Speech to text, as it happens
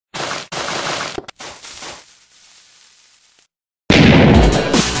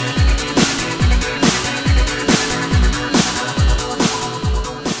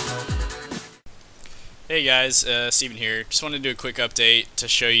guys, Steven here. Just wanted to do a quick update to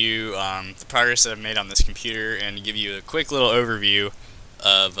show you the progress that I've made on this computer and give you a quick little overview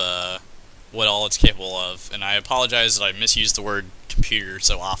of what all it's capable of. And I apologize that I misused the word computer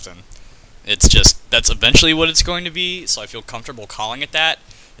so often. It's just, that's eventually what it's going to be, so I feel comfortable calling it that.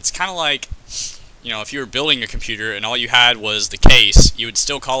 It's kind of like, you know, if you were building a computer and all you had was the case, you would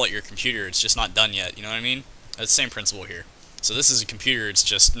still call it your computer. It's just not done yet, you know what I mean? That's the same principle here. So this is a computer, it's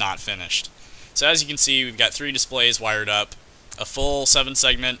just not finished. So as you can see, we've got 3 displays wired up, a full 7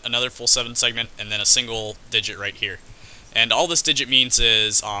 segment, another full 7 segment, and then a single digit right here. And all this digit means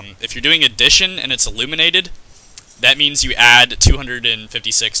is, if you're doing addition and it's illuminated, that means you add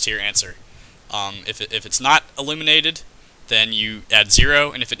 256 to your answer. If it's not illuminated, then you add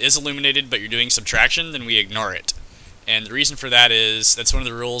 0, and if it is illuminated but you're doing subtraction, then we ignore it. And the reason for that is, that's one of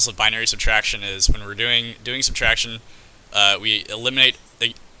the rules of binary subtraction, is when we're doing subtraction, we eliminate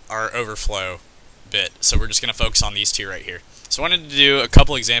our overflow bit, so we're just going to focus on these 2 right here. So I wanted to do a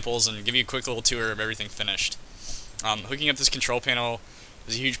couple examples and give you a quick little tour of everything finished. Hooking up this control panel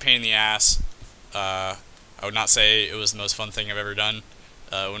was a huge pain in the ass. I would not say it was the most fun thing I've ever done.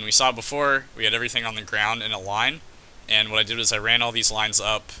 When we saw it before, we had everything on the ground in a line, and what I did was I ran all these lines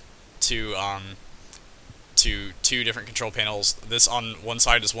up to 2 different control panels. This on one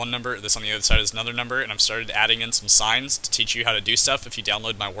side is one number, this on the other side is another number, and I've started adding in some signs to teach you how to do stuff if you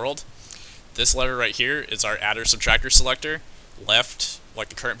download my world. This lever right here is our adder subtractor selector. Left, like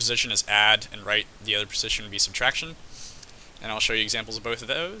the current position, is add, and right, the other position would be subtraction. And I'll show you examples of both of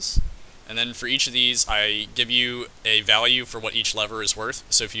those. And then for each of these, I give you a value for what each lever is worth.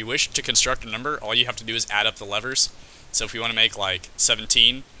 So if you wish to construct a number, all you have to do is add up the levers. So if we want to make like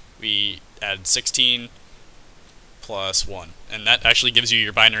 17, we add 16 plus 1. And that actually gives you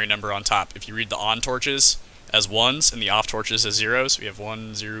your binary number on top. If you read the on torches as 1s and the off torches as 0s, we have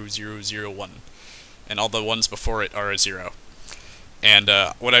 1, 0, 0, 0, 1. And all the ones before it are a 0. And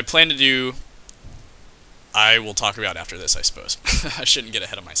what I plan to do, I will talk about after this, I suppose. I shouldn't get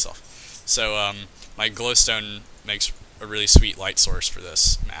ahead of myself. So my glowstone makes a really sweet light source for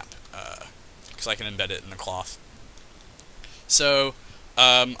this map, because I can embed it in the cloth. So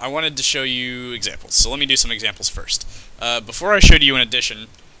I wanted to show you examples. So let me do some examples first. Before I showed you an addition,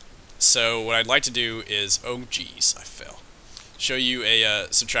 so what I'd like to do is, oh geez, I fell. Show you a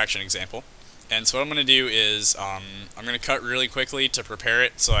subtraction example. And so what I'm going to do is I'm going to cut really quickly to prepare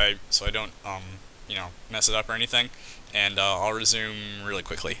it, so I don't you know, mess it up or anything. And I'll resume really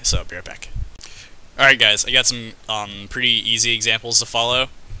quickly. So I'll be right back. All right, guys, I got some pretty easy examples to follow.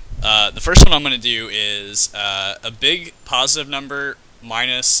 The first one I'm going to do is a big positive number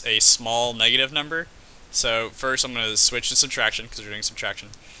minus a small negative number. So first I'm going to switch to subtraction because we're doing subtraction.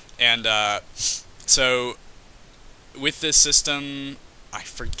 And so with this system, I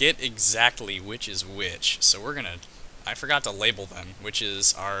forget exactly which is which. So we're going to, I forgot to label them, which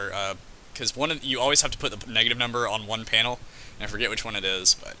is our, because you always have to put the negative number on one panel, and I forget which one it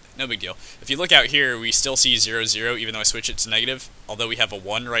is, but no big deal. If you look out here, we still see 0, 0, even though I switch it to negative, although we have a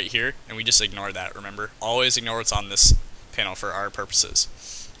 1 right here, and we just ignore that, remember? Always ignore what's on this panel for our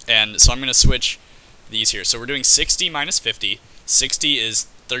purposes. And so I'm going to switch these here. So we're doing 60 minus 50. 60 is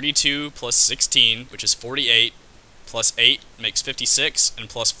 32 plus 16, which is 48, plus 8 makes 56, and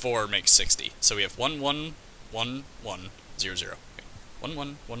plus 4 makes 60. So we have 1, 1, 1, 1, 0, 0. 1,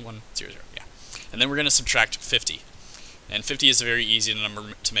 1, 1, 1, 0, 0, yeah. And then we're going to subtract 50. And 50 is a very easy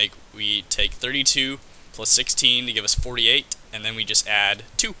number to make. We take 32 plus 16 to give us 48, and then we just add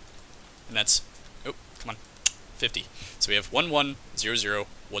 2. And that's, oh, come on, 50. So we have 1, 1, 0, 0,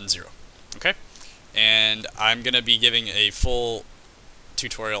 1, 0. Okay? And I'm going to be giving a full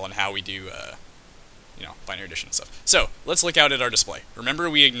tutorial on how we do, you know, binary addition and stuff. So, let's look out at our display. Remember,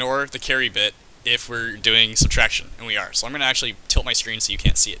 we ignore the carry bit if we're doing subtraction, and we are. So I'm going to actually tilt my screen so you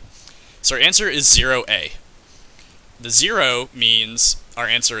can't see it. So our answer is 0A. The 0 means our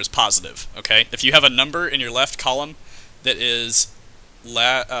answer is positive, okay? If you have a number in your left column that is,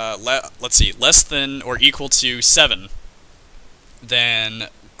 let's see, less than or equal to 7, then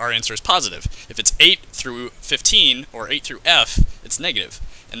our answer is positive. If it's 8 through 15, or 8 through F, it's negative.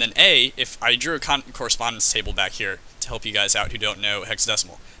 And then A, if I drew a correspondence table back here to help you guys out who don't know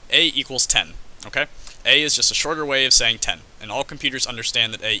hexadecimal, A equals 10. Okay? A is just a shorter way of saying 10, and all computers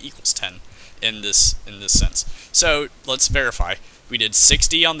understand that A equals 10 in this sense. So let's verify. We did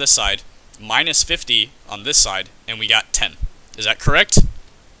 60 on this side, minus 50 on this side, and we got 10. Is that correct?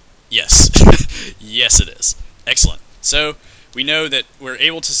 Yes. Yes, it is. Excellent. So we know that we're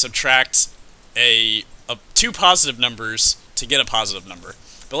able to subtract 2 positive numbers to get a positive number.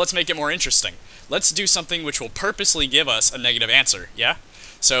 But let's make it more interesting. Let's do something which will purposely give us a negative answer, yeah?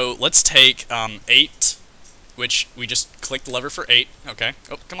 So let's take 8 which we just click the lever for 8, okay?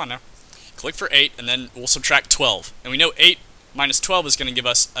 Oh, come on now. Click for 8, and then we'll subtract 12. And we know 8 minus 12 is going to give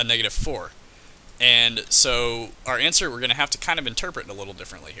us a negative 4. And so our answer, we're going to have to kind of interpret a little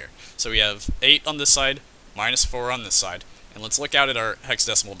differently here. So we have 8 on this side, minus 4 on this side. And let's look out at our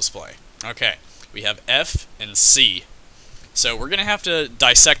hexadecimal display. Okay, we have F and C. So we're going to have to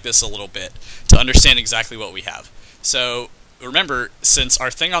dissect this a little bit to understand exactly what we have. So remember, since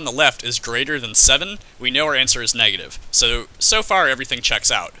our thing on the left is greater than 7, we know our answer is negative. So far everything checks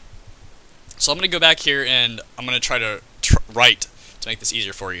out. So I'm going to go back here and I'm going to try to write to make this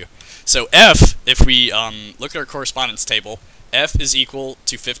easier for you. So F, if we look at our correspondence table, F is equal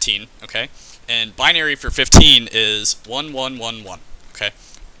to 15, okay? And binary for 15 is 1111, okay?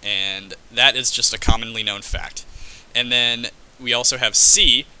 And that is just a commonly known fact. And then we also have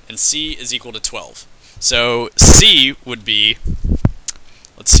C, and C is equal to 12. So C would be,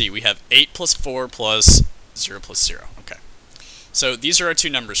 let's see, we have 8 plus 4 plus 0 plus 0, okay? So these are our two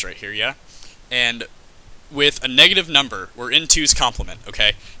numbers right here, yeah? And with a negative number, we're in 2's complement,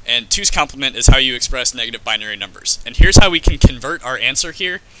 okay? And 2's complement is how you express negative binary numbers. And here's how we can convert our answer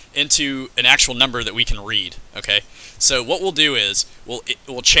here into an actual number that we can read, okay? So what we'll do is,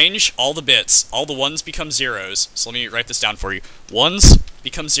 we'll change all the bits. All the 1s become 0s. So let me write this down for you. 1s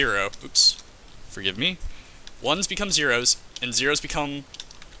become 0. Oops, forgive me. 1s become 0s, and 0s become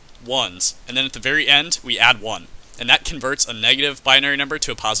 1s. And then at the very end, we add 1. And that converts a negative binary number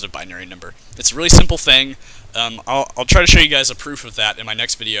to a positive binary number. It's a really simple thing. I'll try to show you guys a proof of that in my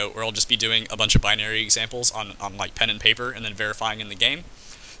next video, where I'll just be doing a bunch of binary examples on like pen and paper and then verifying in the game.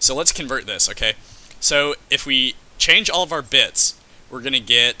 So let's convert this, okay? So if we change all of our bits, we're going to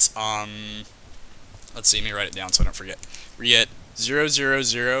get, let's see, let me write it down so I don't forget. We get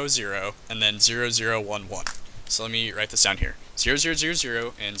 0000 and then 0011. So let me write this down here.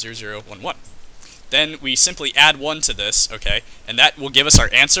 0000 and 0011. Then we simply add 1 to this, okay, and that will give us our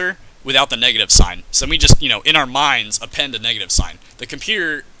answer without the negative sign. So we just, in our minds, append a negative sign. The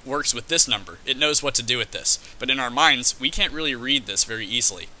computer works with this number. It knows what to do with this. But in our minds, we can't really read this very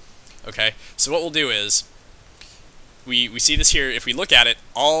easily, okay? So what we'll do is, we see this here. If we look at it,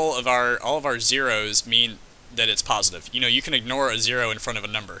 all of our zeros mean that it's positive. You can ignore a 0 in front of a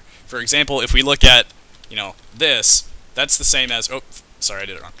number. For example, if we look at, this, that's the same as, oh, sorry, I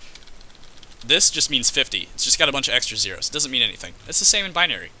did it wrong. This just means 50. It's just got a bunch of extra zeros. It doesn't mean anything. It's the same in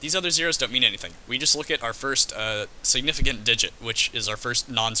binary. These other zeros don't mean anything. We just look at our first significant digit, which is our first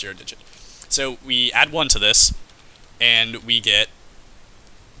non-zero digit. So we add 1 to this, and we get,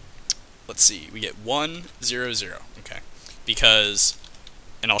 let's see, we get 100, okay? Because,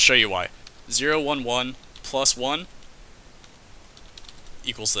 and I'll show you why. 011 plus 1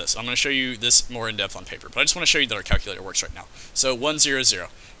 equals this. I'm going to show you this more in depth on paper, but I just want to show you that our calculator works right now. So 100,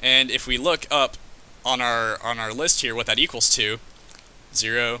 and if we look up on our list here, what that equals to,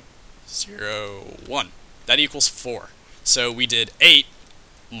 0, 0, 1. That equals 4. So we did 8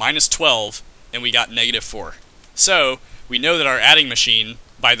 minus 12, and we got negative 4. So we know that our adding machine,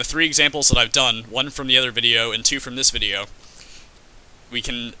 by the 3 examples that I've done, 1 from the other video and 2 from this video, we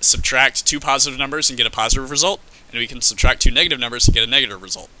can subtract 2 positive numbers and get a positive result, and we can subtract 2 negative numbers to get a negative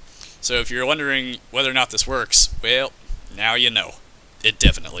result. So if you're wondering whether or not this works, well, now you know. It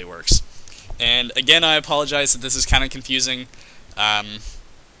definitely works. And again, I apologize that this is kind of confusing.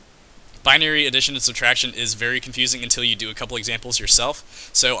 Binary addition and subtraction is very confusing until you do a couple examples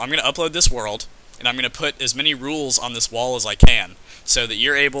yourself. So I'm going to upload this world, and I'm going to put as many rules on this wall as I can, so that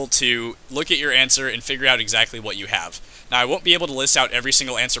you're able to look at your answer and figure out exactly what you have. Now, I won't be able to list out every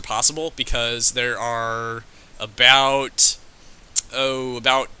single answer possible, because there are about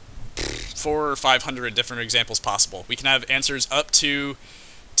 400 or 500 different examples possible. We can have answers up to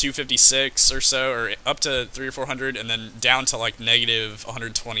 256 or so, or up to 300 or 400, and then down to like negative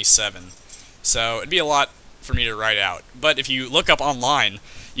 127. So it'd be a lot for me to write out. But if you look up online,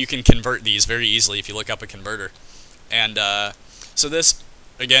 you can convert these very easily if you look up a converter. And so this,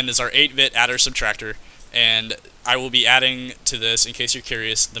 again, is our 8-bit adder-subtractor, and I will be adding to this, in case you're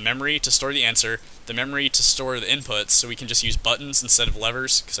curious, the memory to store the answer, the memory to store the inputs, so we can just use buttons instead of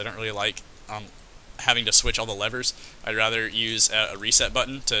levers, because I don't really like having to switch all the levers. I'd rather use a reset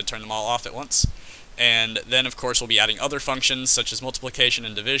button to turn them all off at once. And then, of course, we'll be adding other functions, such as multiplication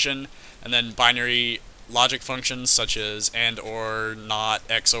and division, and then binary logic functions, such as and, or, not,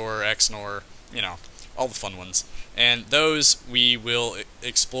 XOR, XNOR, all the fun ones. And those, we will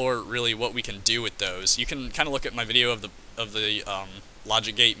explore really what we can do with those. You can kind of look at my video of the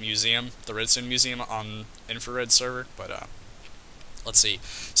Logic Gate Museum, the Redstone Museum on Infrared server, but let's see.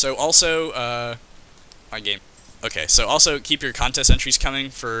 So also, my game. Okay, so also keep your contest entries coming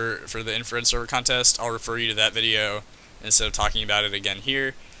for the infrared server contest. I'll refer you to that video instead of talking about it again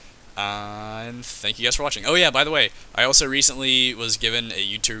here. And thank you guys for watching. Oh yeah, by the way, I also recently was given a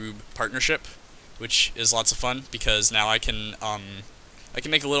YouTube partnership, which is lots of fun because now I can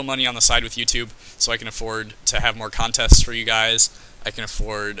make a little money on the side with YouTube, so I can afford to have more contests for you guys. I can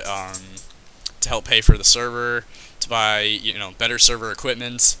afford to help pay for the server, to buy better server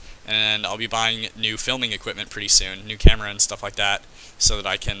equipment, and I'll be buying new filming equipment pretty soon, new camera and stuff like that, so that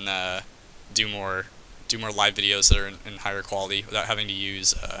I can do more live videos that are in higher quality without having to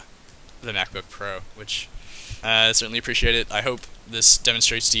use the MacBook Pro, which I certainly appreciate it. I hope this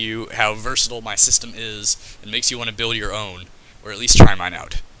demonstrates to you how versatile my system is and makes you want to build your own, or at least try mine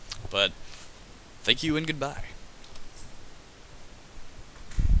out. But thank you and goodbye.